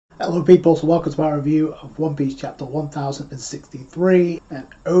Hello people, so welcome to my review of One Piece chapter 1063, and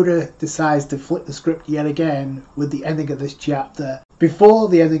Oda decides to flip the script yet again with the ending of this chapter. Before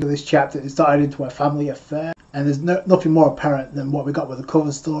the ending of this chapter, it started into a family affair, and there's nothing more apparent than what we got with the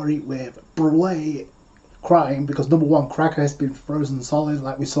cover story with Brûlé crying because number one, Cracker has been frozen solid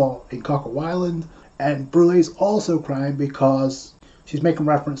like we saw in Coco Island, and Brûlé's also crying because she's making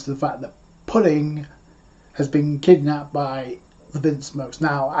reference to the fact that Pudding has been kidnapped by the Vinsmokes.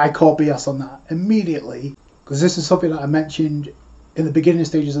 Now, I call BS on that immediately, because this is something that I mentioned in the beginning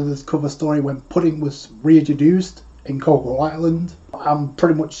stages of this cover story when Pudding was reintroduced in Coco Island. I'm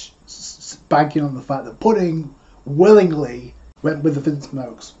pretty much banking on the fact that Pudding willingly went with the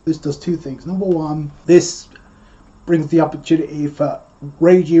Vinsmokes. This does two things. Number one, this brings the opportunity for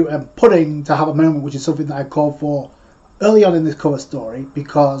Reiju and Pudding to have a moment, which is something that I called for early on in this cover story,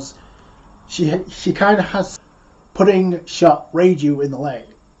 because she kind of has Pudding shot Reiju in the leg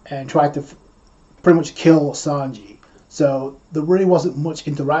and tried to pretty much kill Sanji. So there really wasn't much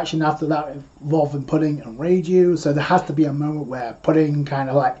interaction after that involving Pudding and Reiju. So there has to be a moment where Pudding kind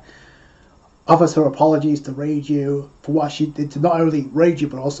of like offers her apologies to Reiju for what she did to not only Reiju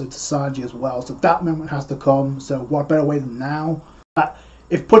but also to Sanji as well. So that moment has to come. So what better way than now?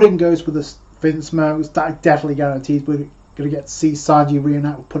 If Pudding goes with the Vinsmokes, that definitely guarantees we're going to get to see Sanji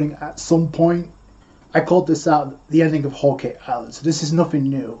reunite with Pudding at some point. I called this out the ending of Whole Cake Island, so this is nothing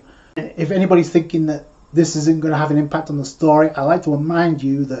new. And if anybody's thinking that this isn't going to have an impact on the story, I like to remind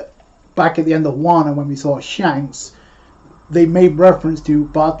you that back at the end of Wano, when we saw Shanks, they made reference to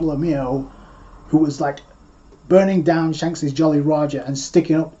Bartolomeo, who was like burning down Shanks' Jolly Roger and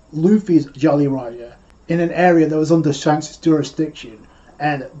sticking up Luffy's Jolly Roger in an area that was under Shanks' jurisdiction,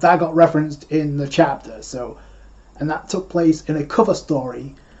 and that got referenced in the chapter. And that took place in a cover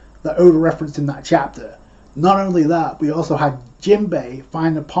story that Oda referenced in that chapter. Not only that, we also had Jinbei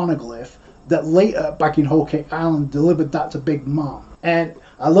find a poneglyph that later, back in Whole Cake Island, delivered that to Big Mom. And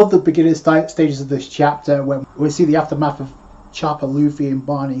I love the beginning stages of this chapter when we see the aftermath of Chopper, Luffy, and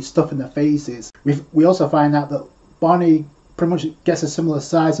Bonney stuffing their faces. We also find out that Bonney pretty much gets a similar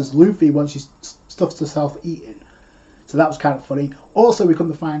size as Luffy once she stuffs herself eating. So that was kind of funny. Also, we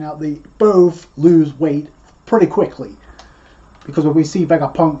come to find out they both lose weight pretty quickly, because when we see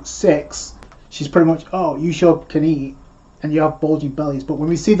Vegapunk 6, she's pretty much, oh, you sure can eat, and you have bulging bellies. But when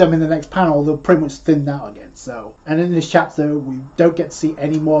we see them in the next panel, they're pretty much thinned out again. So, and in this chapter, we don't get to see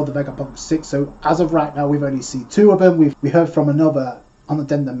any more of the Vegapunk 6. So as of right now, we've only seen two of them. We heard from another on the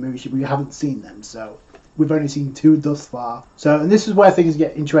Dendamushi. We haven't seen them, so we've only seen two thus far. So, and this is where things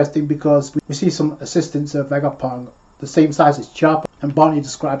get interesting, because we see some assistants of Vegapunk, the same size as Chopper, and Bonney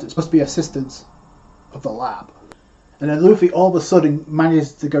describes it's supposed to be assistants of the lab. And then Luffy all of a sudden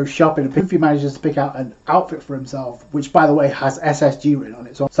manages to go shopping, and Luffy manages to pick out an outfit for himself, which by the way has SSG written on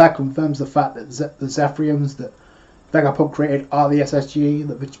it. So that confirms the fact that the Zephyrians that Vegapunk created are the SSG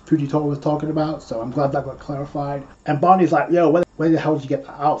that Fujitora was talking about. So I'm glad that got clarified. And Bonnie's like, yo, where the hell did you get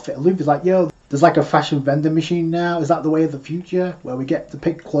that outfit? And Luffy's like, yo, there's like a fashion vending machine now. Is that the way of the future, where we get to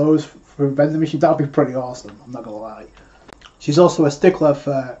pick clothes for a vending machine? That would be pretty awesome, I'm not gonna lie. She's also a stickler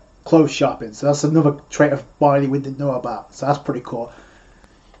for clothes shopping, so that's another trait of Bonney we didn't know about, so that's pretty cool.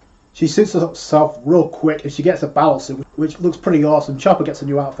 She suits herself real quick and she gets a battle suit, which looks pretty awesome. Chopper gets a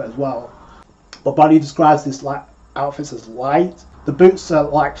new outfit as well, but Bonney describes this outfit as light. The boots are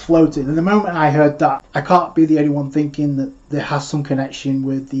like floating, and the moment I heard that, I can't be the only one thinking that there has some connection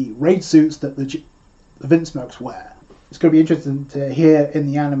with the raid suits that the Vinsmokes wear. It's going to be interesting to hear in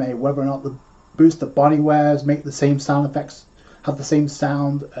the anime whether or not the boots that Bonney wears make the same sound effects, have the same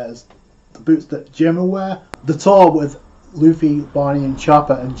sound as the boots that Jimmy wear. The tour with Luffy, Bonney, and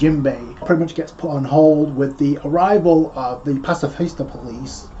Chopper and Jinbei pretty much gets put on hold with the arrival of the Pacifista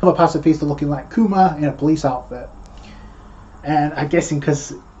police. Another Pacifista looking like Kuma in a police outfit. And I'm guessing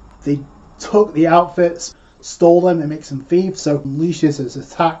because they took the outfits, stole them, and makes them thieves, so unleashes his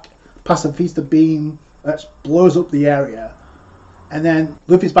attack Pacifista beam that blows up the area. And then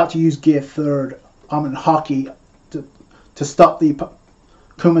Luffy's about to use Gear 3rd Arm and Haki to stop the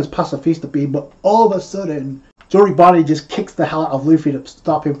Kuma's Pacifista beam, but all of a sudden Jory Bonney just kicks the hell out of Luffy to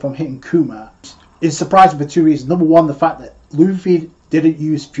stop him from hitting Kuma. It's surprising for two reasons. Number one, the fact that Luffy didn't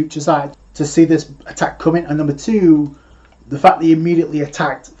use Future Sight to see this attack coming, and number two, the fact that he immediately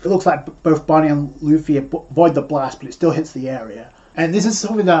attacked. It looks like both Bonney and Luffy avoid the blast, but it still hits the area. And this is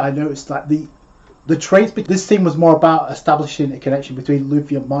something that I noticed, like the traits. This scene was more about establishing a connection between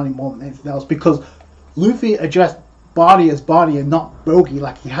Luffy and Bonney more than anything else, because Luffy addressed Bonney as Bonney and not Bogey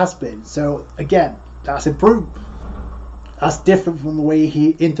like he has been. So again, that's improved. That's different from the way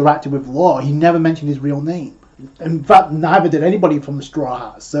he interacted with Law. He never mentioned his real name. In fact, neither did anybody from the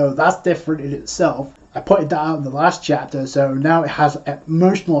Straw Hats. So that's different in itself. I pointed that out in the last chapter, so now it has an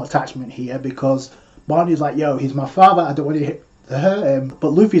emotional attachment here because Bonney's like, yo, he's my father, I don't want to hurt him. But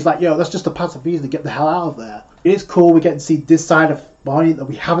Luffy's like, yo, that's just a passive reason to get the hell out of there. It is cool, we get to see this side of Bonney that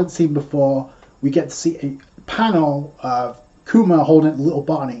we haven't seen before. We get to see a panel of Kuma holding little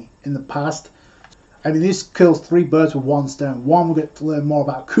Bonney in the past. I mean, this kills 3 birds with 1 stone. One, we get to learn more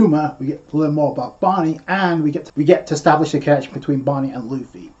about Kuma, we get to learn more about Bonney, and we get to establish a connection between Bonney and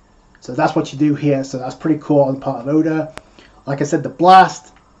Luffy. So that's what you do here, so that's pretty cool on the part of Oda. Like I said, the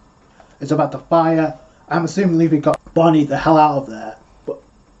blast is about the fire. I'm assuming Luffy got Bonney the hell out of there. But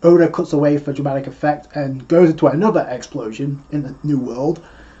Oda cuts away for dramatic effect and goes into another explosion in the New World.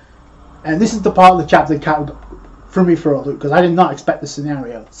 And this is the part of the chapter that kind of threw me for a loop, because I did not expect this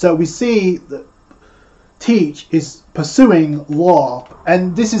scenario. So we see that Teach is pursuing Law,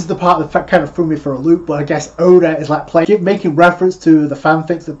 and this is the part that kind of threw me for a loop, but I guess Oda is like making reference to the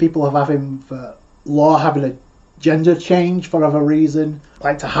fanfics that people have having for Law having a gender change for whatever reason,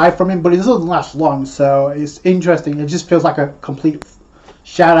 like to hide from him, but it doesn't last long, so it's interesting. It just feels like a complete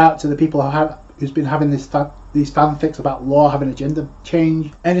shout out to the people who's been having these fanfics about Law having a gender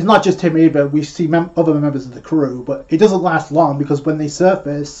change. And it's not just him either, we see other members of the crew, but it doesn't last long because when they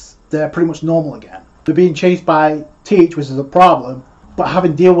surface, they're pretty much normal again. They're being chased by Teach, which is a problem, but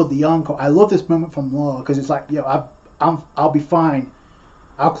having deal with the Yonko. I love this moment from Law because it's like, yo, I'll be fine.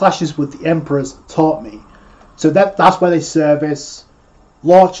 Our clashes with the Emperors taught me. So that's where they surface.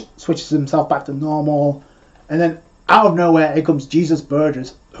 Law switches himself back to normal, and then out of nowhere, here comes Jesus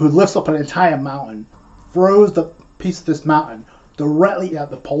Burgess, who lifts up an entire mountain, throws the piece of this mountain directly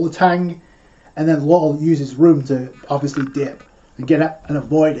at the polar tang, and then Law uses room to obviously dip and get out and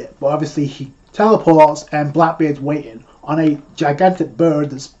avoid it. But obviously he teleports, and Blackbeard's waiting on a gigantic bird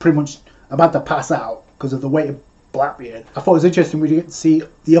that's pretty much about to pass out because of the weight of Blackbeard. I thought it was interesting we didn't get to see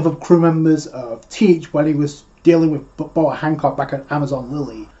the other crew members of Teach when he was dealing with Boa Hancock back at Amazon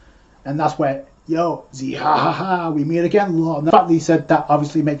Lily, and that's where, yo, Z, ha ha ha, we meet again, Law. And the fact that he said that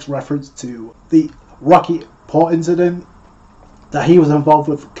obviously makes reference to the Rocky Port incident that he was involved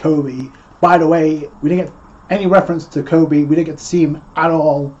with Kobe. By the way, we didn't get any reference to Kobe, we didn't get to see him at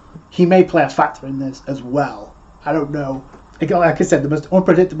all. He may play a factor in this as well. I don't know. Again, like I said, the most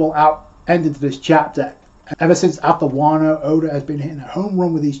unpredictable ending to this chapter. Ever since after Wano, Oda has been hitting a home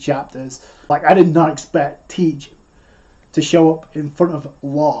run with these chapters. Like, I did not expect Teach to show up in front of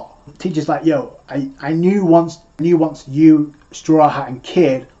Law. Teach is like, yo, I knew once you, Straw Hat, and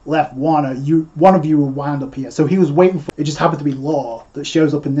Kid left Wano, one of you will wind up here. So he was waiting for it. Just happened to be Law that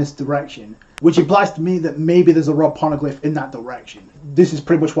shows up in this direction, which implies to me that maybe there's a Rob Poneglyph in that direction. This is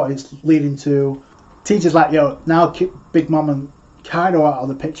pretty much what it's leading to. Teach is like, yo, now kick Big Mom and Kaido out of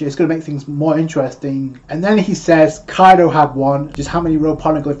the picture. It's going to make things more interesting. And then he says, Kaido had one. Just how many Rob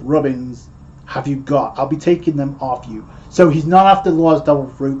Poneglyph rubbings have you got? I'll be taking them off you. So he's not after Law's double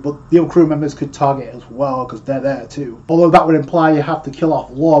fruit, but the other crew members could target as well because they're there too. Although that would imply you have to kill off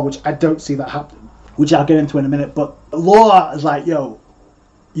Law, which I don't see that happening, which I'll get into in a minute. But Law is like, yo,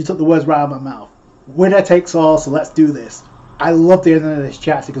 you took the words right out of my mouth. Winner takes all, so let's do this. I love the ending of this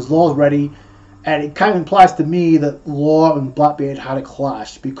chapter because Law's ready, and it kind of implies to me that Law and Blackbeard had a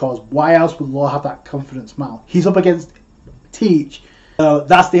clash, because why else would Law have that confidence mouth? He's up against Teach, so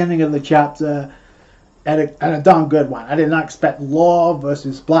that's the ending of the chapter, and a darn good one. I did not expect Law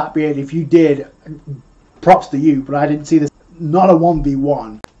versus Blackbeard. If you did, props to you, but I didn't see this, not a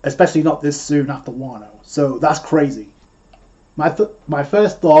 1v1, especially not this soon after Wano, so that's crazy. My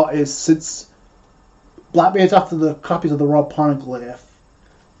first thought is, since Blackbeard's after the copies of the Rob Poneglyph,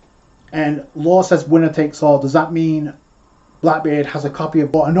 and Law says winner takes all, does that mean Blackbeard has a copy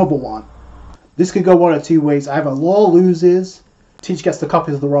of another one? This could go one of two ways. Either Law loses, Teach gets the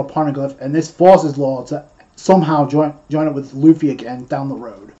copies of the Rob Poneglyph, and this forces Law to somehow join up with Luffy again down the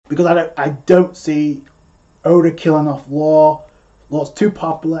road. Because I don't see Oda killing off Law. Law's too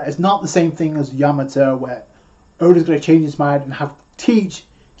popular. It's not the same thing as Yamato, where Oda's going to change his mind and have Teach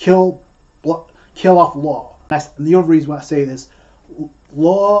kill off Law. And the other reason why I say this,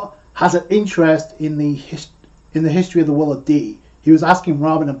 Law has an interest in the history of the Will of D. He was asking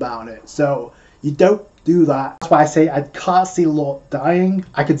Robin about it, so you don't do that. That's why I say I can't see Law dying.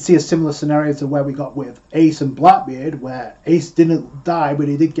 I could see a similar scenario to where we got with Ace and Blackbeard, where Ace didn't die, but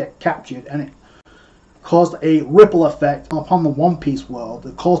he did get captured, and it caused a ripple effect upon the One Piece world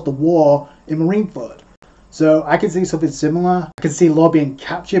that caused the war in Marineford. So I can see something similar. I can see Law being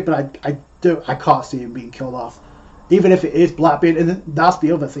captured, but I can't see him being killed off. Even if it is Blackbeard, and that's the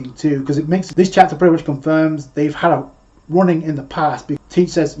other thing too, because it makes this chapter pretty much confirms they've had a running in the past. Teach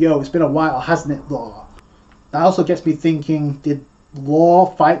says, yo, it's been a while, hasn't it, Law? That also gets me thinking, did Law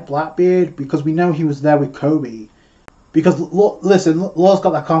fight Blackbeard? Because we know he was there with Kobe. Because, listen, Law's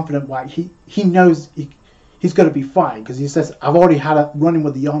got that confident why he knows he's going to be fine. Because he says, I've already had a run-in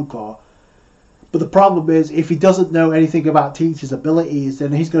with the Yonko. But the problem is, if he doesn't know anything about Teach's abilities,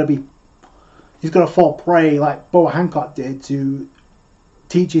 then he's going to fall prey like Boa Hancock did to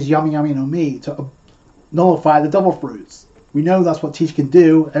Teach's Yami Yami no Mi to nullify the double fruits. We know that's what Teach can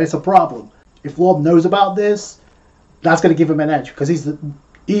do, and it's a problem. If Law knows about this, that's going to give him an edge, because he's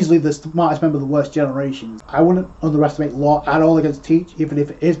easily the smartest member of the worst generation. I wouldn't underestimate Law at all against Teach, even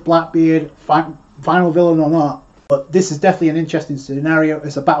if it is Blackbeard, final villain or not. But this is definitely an interesting scenario.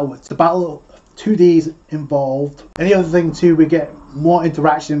 It's a battle of 2Ds involved. And the other thing too, we get more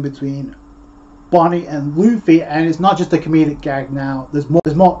interaction between Bonney and Luffy, and it's not just a comedic gag now. There's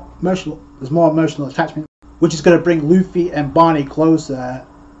more emotional attachment, which is going to bring Luffy and Bonney closer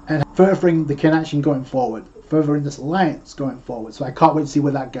and furthering the connection going forward, furthering this alliance going forward. So I can't wait to see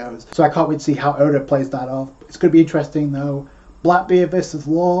where that goes. So I can't wait to see how Oda plays that off. It's going to be interesting though. Blackbeard versus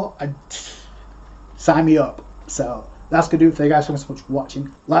Law, sign me up. So that's going to do it for you guys. Thanks so much for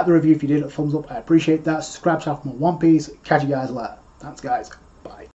watching. Like the review if you did, a thumbs up, I appreciate that. Subscribe to more One Piece. Catch you guys later. Thanks guys. Bye.